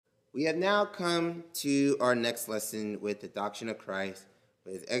We have now come to our next lesson with the doctrine of Christ,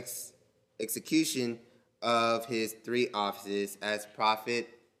 with execution of his three offices as prophet,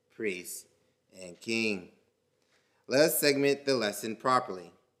 priest, and king. Let us segment the lesson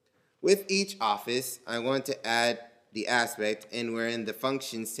properly. With each office, I want to add the aspect in wherein the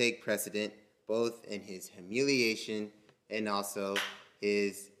functions take precedent, both in his humiliation and also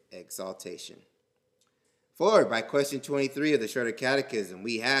his exaltation. For by question 23 of the Shorter Catechism,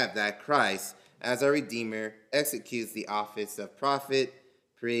 we have that Christ, as our Redeemer, executes the office of prophet,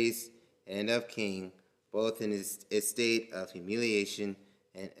 priest, and of king, both in his estate of humiliation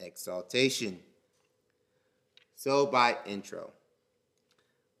and exaltation. So by intro,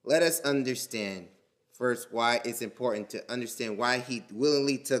 let us understand first why it's important to understand why he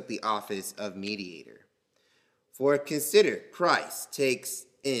willingly took the office of mediator. For consider, Christ takes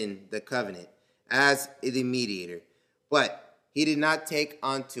in the covenant as the mediator, but he did not take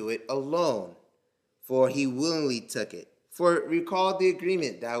onto it alone, for he willingly took it. For recall the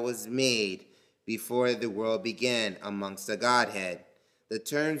agreement that was made before the world began amongst the Godhead. The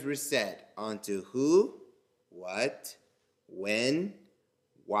terms were set onto who, what, when,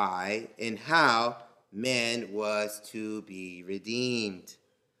 why, and how man was to be redeemed.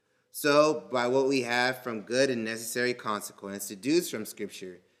 So, by what we have from good and necessary consequence deduced from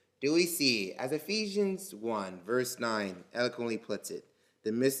Scripture, do we see, as Ephesians 1, verse 9 eloquently puts it,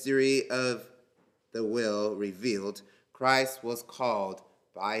 the mystery of the will revealed, Christ was called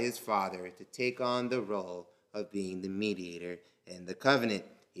by his Father to take on the role of being the mediator in the covenant.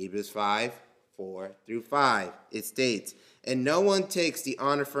 Hebrews 5, 4 through 5. It states, and no one takes the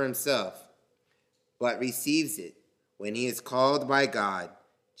honor for himself, but receives it when he is called by God,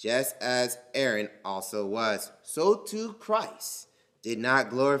 just as Aaron also was. So too Christ did not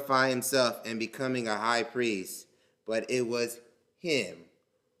glorify himself in becoming a high priest, but it was him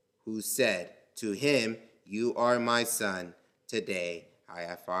who said, to him, you are my son, today I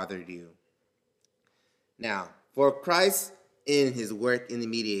have fathered you. Now, for Christ in his work in the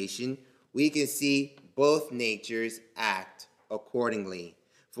mediation, we can see both natures act accordingly.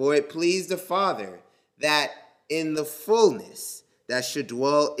 For it pleased the Father that in the fullness that should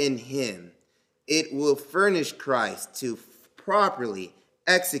dwell in him, it will furnish Christ to properly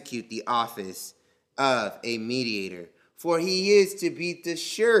execute the office of a mediator, for he is to be the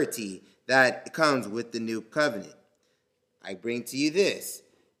surety that comes with the new covenant. I bring to you this,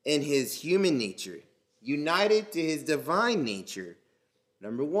 in his human nature, united to his divine nature.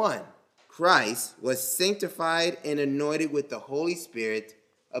 Number one, Christ was sanctified and anointed with the Holy Spirit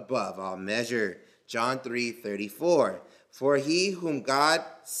above all measure. John 3:34. For he whom God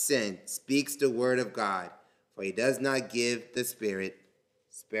sent speaks the word of God, for he does not give the Spirit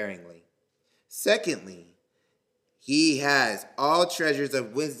sparingly. Secondly, he has all treasures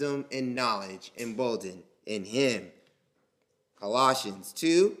of wisdom and knowledge emboldened in him. Colossians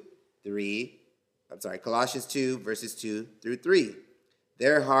 2, verses 2 through 3.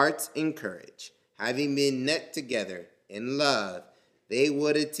 Their hearts encourage, having been knit together in love, they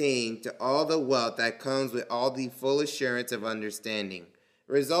would attain to all the wealth that comes with all the full assurance of understanding,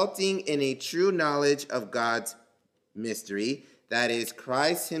 resulting in a true knowledge of God's mystery, that is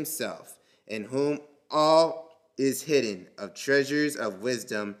Christ himself, in whom all is hidden of treasures of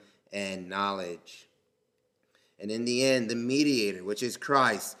wisdom and knowledge. And in the end, the mediator, which is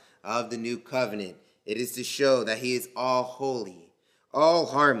Christ of the new covenant, it is to show that he is all holy, all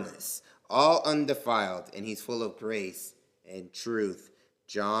harmless, all undefiled, and he's full of grace and truth.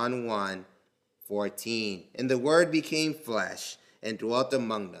 John 1:14. And the Word became flesh and dwelt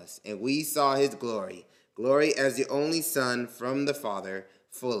among us, and we saw his glory, glory as the only Son from the Father,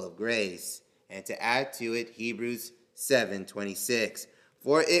 full of grace. And to add to it, Hebrews 7:26.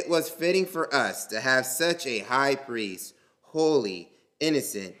 For it was fitting for us to have such a high priest, holy,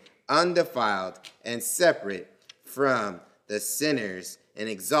 innocent, undefiled, and separate from the sinners, and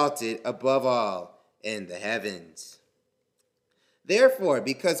exalted above all in the heavens. Therefore,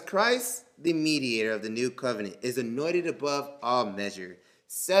 because Christ, the mediator of the new covenant, is anointed above all measure,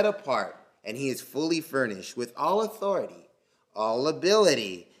 set apart, and he is fully furnished with all authority, all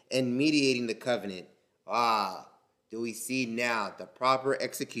ability in mediating the covenant, do we see now the proper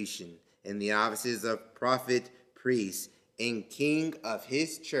execution in the offices of prophet, priest, and king of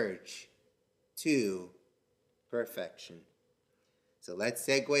his church to perfection. So let's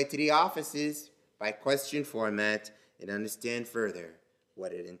segue to the offices by question format and understand further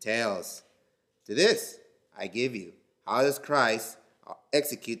what it entails. To this, I give you, how does Christ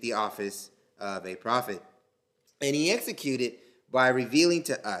execute the office of a prophet? And he executed by revealing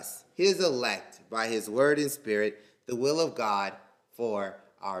to us, his elect, by his word and spirit, the will of God for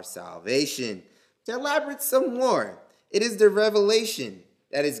our salvation. To elaborate some more, it is the revelation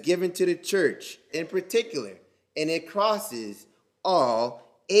that is given to the church in particular, and it crosses all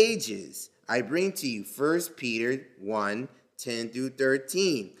ages. I bring to you 1 Peter 1, 10 through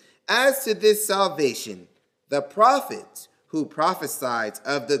 13. As to this salvation, the prophets who prophesied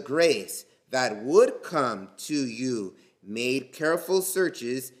of the grace that would come to you made careful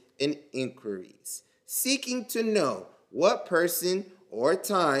searches and inquiries, seeking to know what person or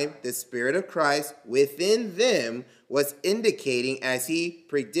time the Spirit of Christ within them was indicating as he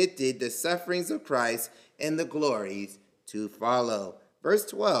predicted the sufferings of Christ and the glories to follow. Verse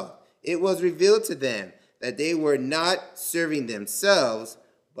 12, it was revealed to them that they were not serving themselves,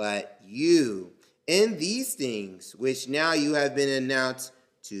 but you, in these things which now you have been announced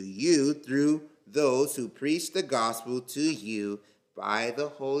to you through those who preach the gospel to you by the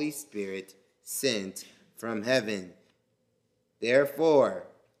Holy Spirit sent from heaven. Therefore,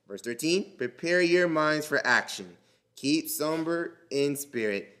 verse 13, prepare your minds for action. Keep sober in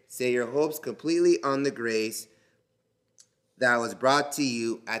spirit. Set your hopes completely on the grace that was brought to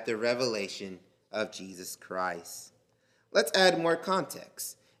you at the revelation of Jesus Christ. Let's add more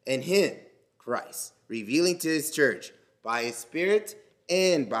context. In him, Christ, revealing to his church by his Spirit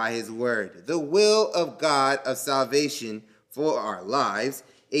and by his word the will of God of salvation for our lives,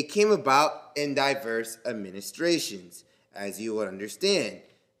 it came about in diverse administrations, as you will understand.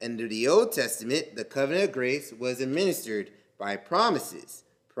 Under the Old Testament, the covenant of grace was administered by promises,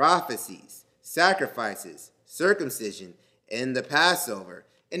 prophecies, sacrifices, circumcision, and the Passover,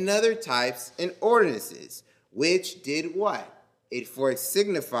 and other types and ordinances, which did what? It for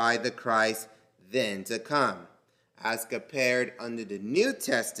signified the Christ then to come. As compared under the New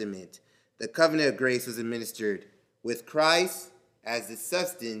Testament, the covenant of grace was administered with Christ as the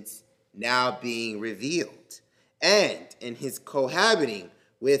substance now being revealed. And in his cohabiting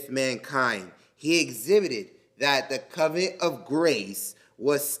with mankind, he exhibited that the covenant of grace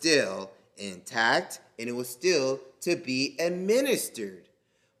was still intact and it was still to be administered.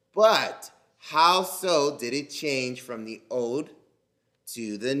 But how so did it change from the old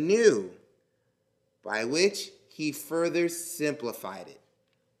to the new? By which he further simplified it.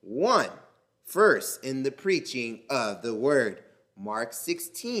 One, first in the preaching of the word, Mark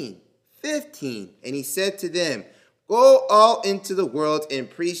 16:15. And he said to them, go all into the world and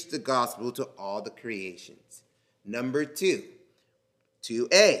preach the gospel to all the creations. Number 2,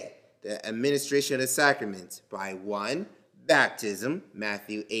 2a, the administration of the sacraments by 1, baptism,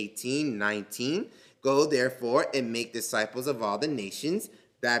 Matthew 18:19. Go therefore and make disciples of all the nations,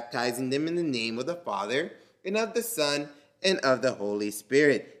 baptizing them in the name of the Father and of the Son and of the Holy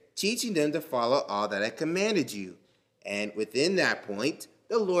Spirit, teaching them to follow all that I commanded you. And within that point,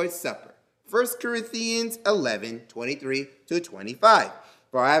 the Lord's Supper. 1 Corinthians 11:23-25.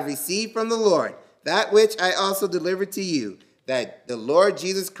 For I have received from the Lord that which I also delivered to you, that the Lord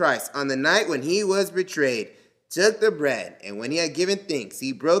Jesus Christ, on the night when he was betrayed, took the bread, and when he had given thanks,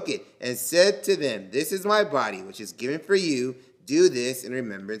 he broke it and said to them, this is my body, which is given for you. Do this in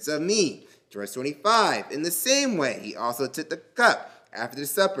remembrance of me. Verse 25, in the same way, he also took the cup after the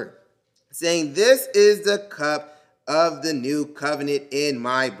supper, saying, this is the cup of the new covenant in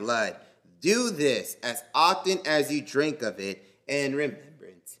my blood. Do this as often as you drink of it in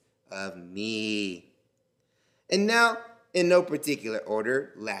remembrance of me. And now, in no particular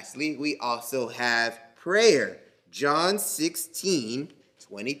order, lastly, we also have prayer. John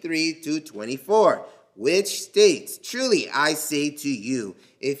 16:23-24, which states, truly I say to you,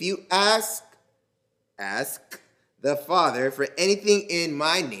 if you ask the Father for anything in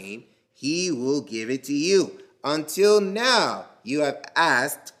my name, he will give it to you. Until now, you have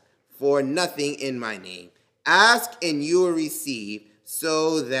asked for nothing in my name. Ask and you will receive,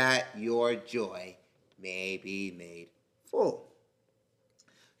 so that your joy may be made full.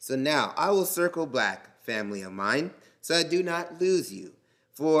 So now I will circle back, family of mine, so I do not lose you.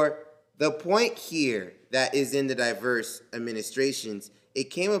 For the point here that is in the diverse administrations, it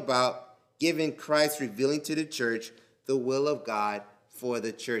came about giving Christ revealing to the church the will of God for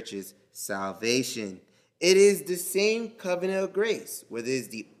the church's salvation. It is the same covenant of grace, whether it is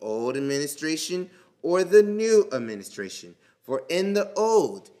the old administration or the new administration. For in the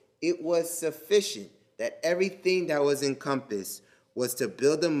old, it was sufficient that everything that was encompassed was to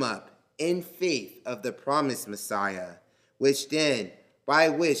build them up in faith of the promised Messiah, which then, by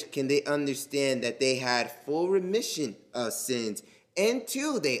which can they understand that they had full remission of sins, and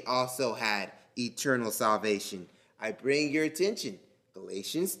too they also had eternal salvation. I bring your attention,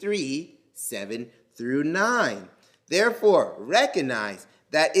 Galatians 3:7-9. Therefore, recognize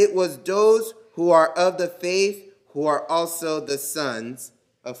that it was those who are of the faith who are also the sons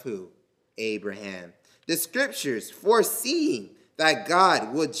of who? Abraham. The scriptures, foreseeing that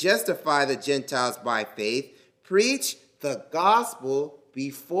God would justify the Gentiles by faith, preach the gospel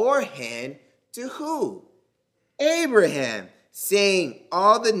beforehand to who? Abraham, saying,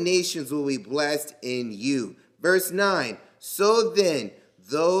 all the nations will be blessed in you. Verse 9, so then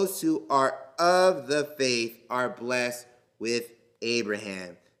those who are of the faith are blessed with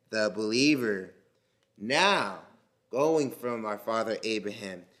Abraham, the believer. Now, going from our father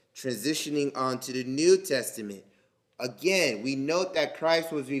Abraham, transitioning on to the New Testament, again, we note that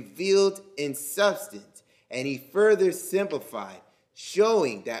Christ was revealed in substance, and he further simplified,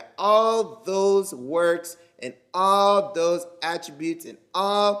 showing that all those works and all those attributes and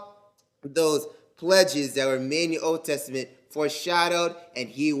all those pledges that were made in the Old Testament foreshadowed, and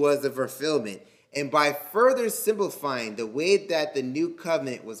he was the fulfillment. And by further simplifying the way that the new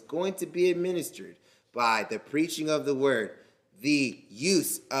covenant was going to be administered by the preaching of the word, the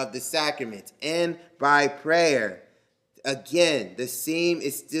use of the sacrament, and by prayer, again, the same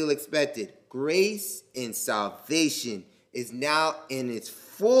is still expected. Grace and salvation is now in its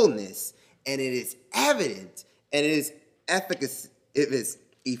fullness, and it is evident, and it is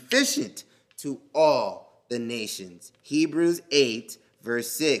efficient to all the nations. Hebrews 8, verse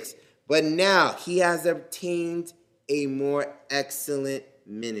 6. But now he has obtained a more excellent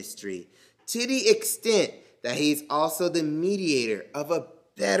ministry, to the extent that he is also the mediator of a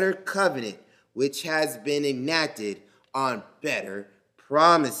better covenant, which has been enacted on better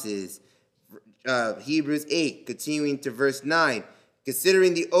promises. Hebrews 8, continuing to verse 9.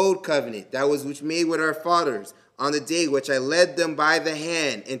 Considering the old covenant that was which made with our fathers on the day which I led them by the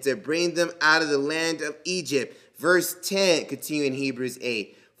hand and to bring them out of the land of Egypt. Verse 10, continuing Hebrews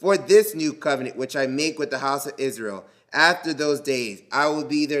 8. For this new covenant which I make with the house of Israel, after those days I will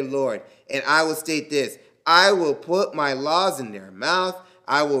be their Lord, and I will state this, I will put my laws in their mouth,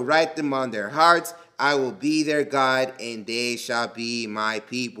 I will write them on their hearts, I will be their God, and they shall be my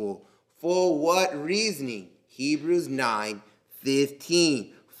people. For what reasoning? Hebrews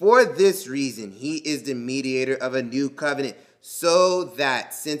 9:15. For this reason, he is the mediator of a new covenant, so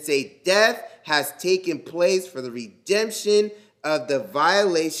that since a death has taken place for the redemption of the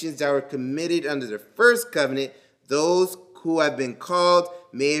violations that were committed under the first covenant, those who have been called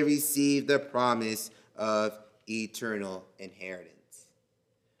may receive the promise of eternal inheritance.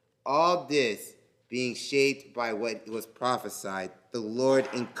 All this being shaped by what was prophesied, the Lord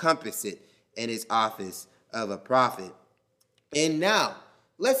encompassed it in his office of a prophet. And now,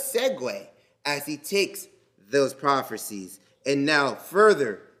 let's segue as he takes those prophecies. And now,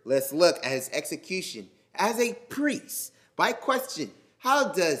 further, let's look at his execution as a priest. By question,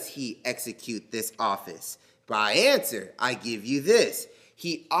 how does he execute this office? By answer, I give you this.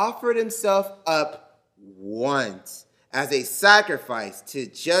 He offered himself up once as a sacrifice to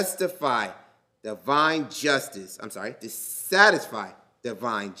satisfy divine justice,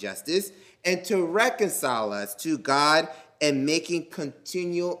 and to reconcile us to God and making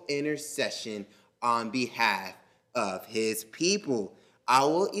continual intercession on behalf of his people. I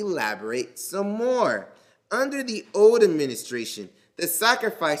will elaborate some more. Under the old administration, the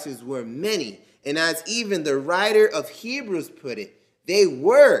sacrifices were many, and as even the writer of Hebrews put it, they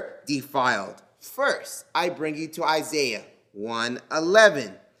were defiled. First, I bring you to Isaiah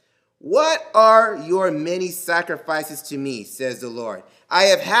 1:11. What are your many sacrifices to me, says the Lord? I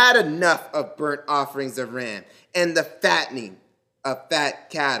have had enough of burnt offerings of ram and the fattening of fat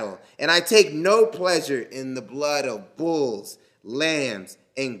cattle, and I take no pleasure in the blood of bulls, lambs,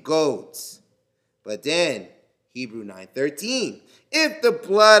 and goats. But then, Hebrew 9:13, if the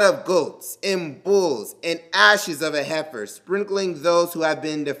blood of goats and bulls and ashes of a heifer, sprinkling those who have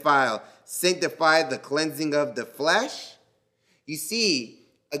been defiled, sanctify the cleansing of the flesh? You see,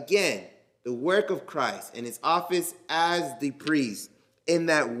 again, the work of Christ and his office as the priest, in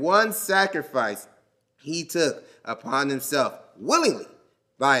that one sacrifice he took upon himself, willingly,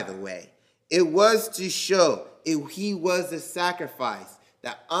 by the way, it was to show he was a sacrifice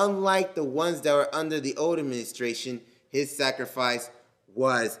that unlike the ones that were under the old administration, his sacrifice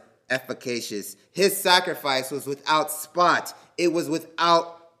was efficacious. His sacrifice was without spot. It was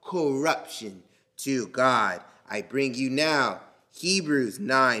without corruption to God. I bring you now Hebrews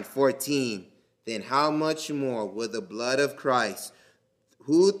 9:14. Then how much more will the blood of Christ,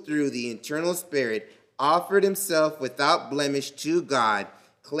 who through the eternal Spirit offered himself without blemish to God,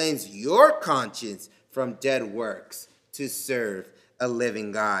 cleanse your conscience from dead works to serve a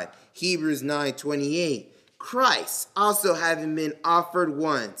living God? Hebrews 9:28. Christ also having been offered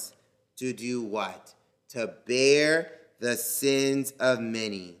once to do what? To bear the sins of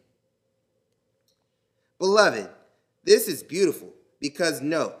many. Beloved, this is beautiful Because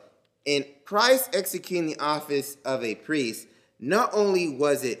note, in Christ executing the office of a priest, not only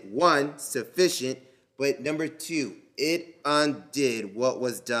was it, one, sufficient, but number two, it undid what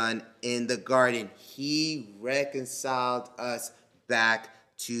was done in the garden. He reconciled us back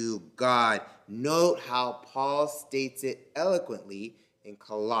to God. Note how Paul states it eloquently in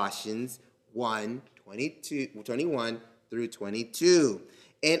Colossians 1:21 through 22.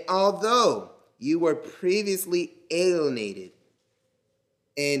 And although you were previously alienated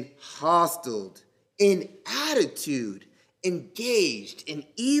and hostile in attitude, engaged in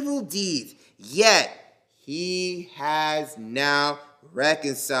evil deeds, yet he has now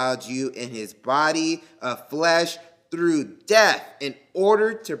reconciled you in his body of flesh through death in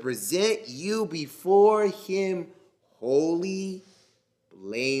order to present you before him holy,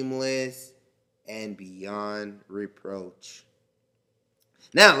 blameless, and beyond reproach.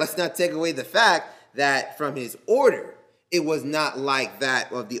 Now, let's not take away the fact that from his order, it was not like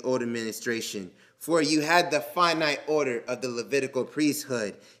that of the old administration. For you had the finite order of the Levitical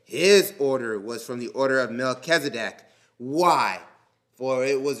priesthood. His order was from the order of Melchizedek. Why? For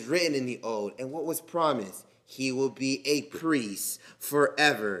it was written in the old, and what was promised? He will be a priest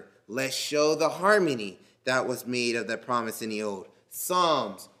forever. Let's show the harmony that was made of the promise in the old.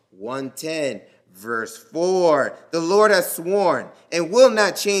 Psalms 110, verse 4. The Lord has sworn and will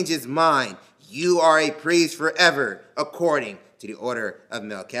not change his mind. You are a priest forever, according to the order of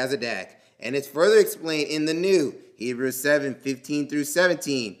Melchizedek. And it's further explained in the new, Hebrews 7:15 through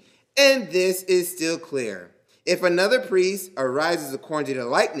 17. And this is still clear. If another priest arises according to the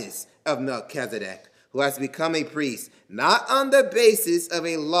likeness of Melchizedek, who has become a priest, not on the basis of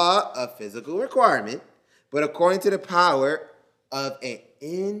a law of physical requirement, but according to the power of an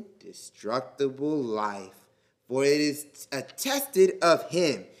indestructible life, for it is attested of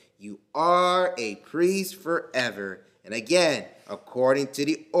him, you are a priest forever. And again, according to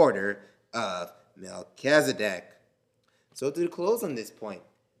the order of Melchizedek. So to close on this point,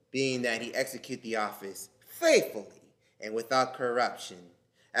 being that he execute the office faithfully and without corruption,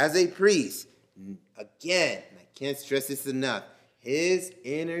 as a priest, again, I can't stress this enough, his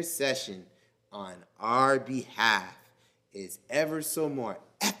intercession on our behalf is ever so more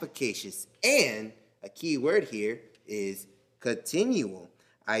efficacious, and a key word here is continual.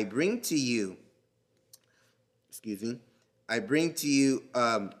 I bring to you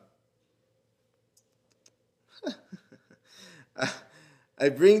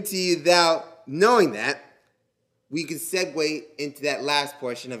thou, knowing that, we can segue into that last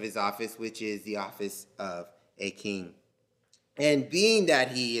portion of his office, which is the office of a king. And being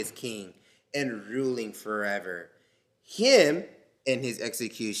that he is king and ruling forever, him and his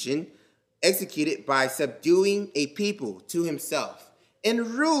execution, executed by subduing a people to himself,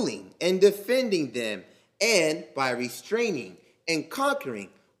 and ruling and defending them, and by restraining and conquering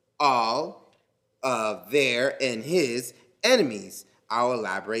all of their and his enemies. I'll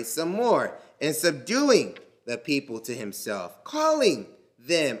elaborate some more. And subduing the people to himself, calling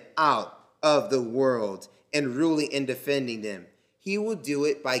them out of the world, and ruling and defending them. He will do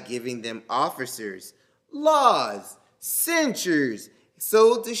it by giving them officers, laws, censures,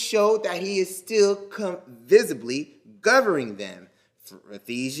 so to show that he is still visibly governing them.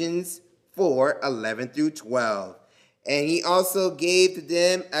 Ephesians 4:11 through 12. And he also gave to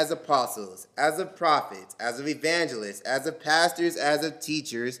them as apostles, as of prophets, as of evangelists, as of pastors, as of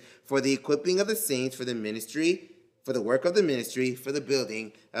teachers, for the equipping of the saints, for the ministry, for the work of the ministry, for the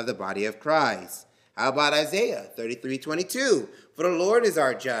building of the body of Christ. How about Isaiah 33:22? For the Lord is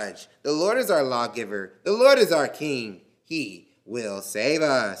our judge, the Lord is our lawgiver, the Lord is our king. He will save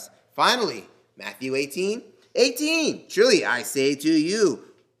us. Finally, Matthew 18:18. Truly I say to you,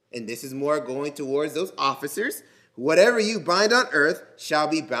 and this is more going towards those officers, whatever you bind on earth shall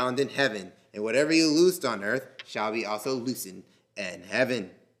be bound in heaven, and whatever you loose on earth shall be also loosened in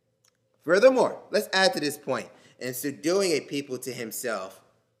heaven. Furthermore, let's add to this point, and subduing a people to himself,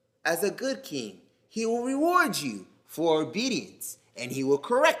 as a good king, he will reward you for obedience, and he will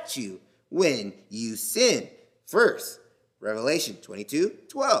correct you when you sin. First, Revelation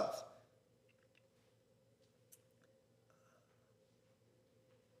 22:12.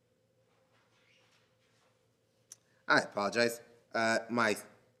 I apologize.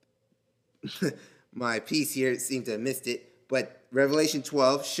 My piece here seemed to have missed it, but Revelation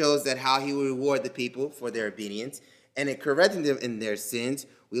 12 shows that how he will reward the people for their obedience and in correcting them in their sins.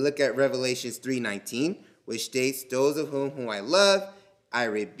 We look at Revelations 3:19, which states, those of whom I love, I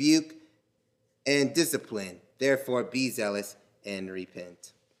rebuke and discipline. Therefore, be zealous and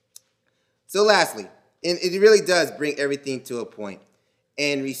repent. So lastly, and it really does bring everything to a point,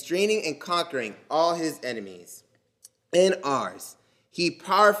 and restraining and conquering all his enemies and ours, He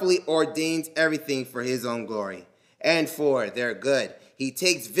powerfully ordains everything for his own glory and for their good. He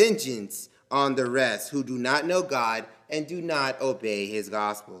takes vengeance on the rest who do not know God and do not obey his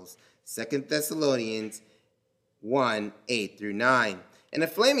gospels. 2 Thessalonians 1, 8 through 9. And a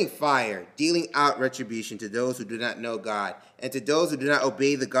flaming fire, dealing out retribution to those who do not know God and to those who do not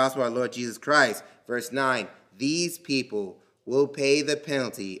obey the gospel of our Lord Jesus Christ. Verse 9, these people will pay the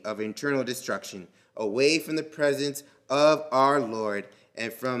penalty of eternal destruction away from the presence of our Lord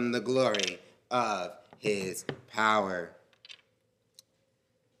and from the glory of his power.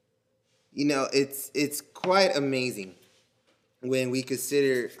 You know, it's quite amazing when we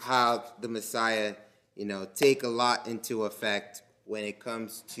consider how the Messiah, take a lot into effect when it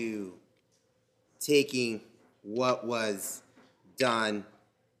comes to taking what was done,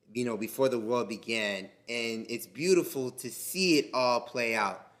 before the world began. And it's beautiful to see it all play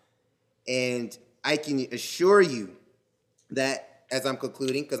out. And I can assure you that, as I'm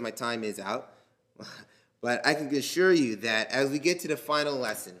concluding, because my time is out, but I can assure you that as we get to the final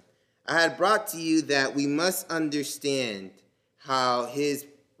lesson, I had brought to you that we must understand how his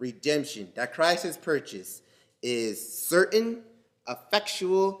redemption, that Christ has purchased, is certain,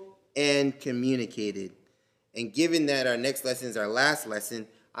 effectual, and communicated. And given that our next lesson is our last lesson,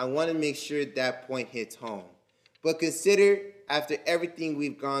 I want to make sure that point hits home. But consider, after everything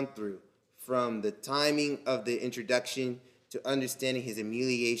we've gone through, from the timing of the introduction to understanding his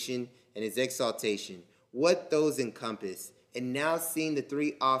humiliation and his exaltation, what those encompass, and now seeing the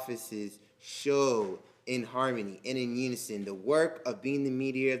three offices show in harmony and in unison the work of being the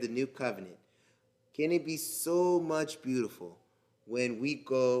mediator of the new covenant. Can it be so much beautiful when we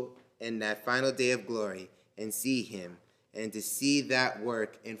go in that final day of glory and see him, and to see that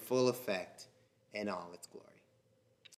work in full effect and all its glory?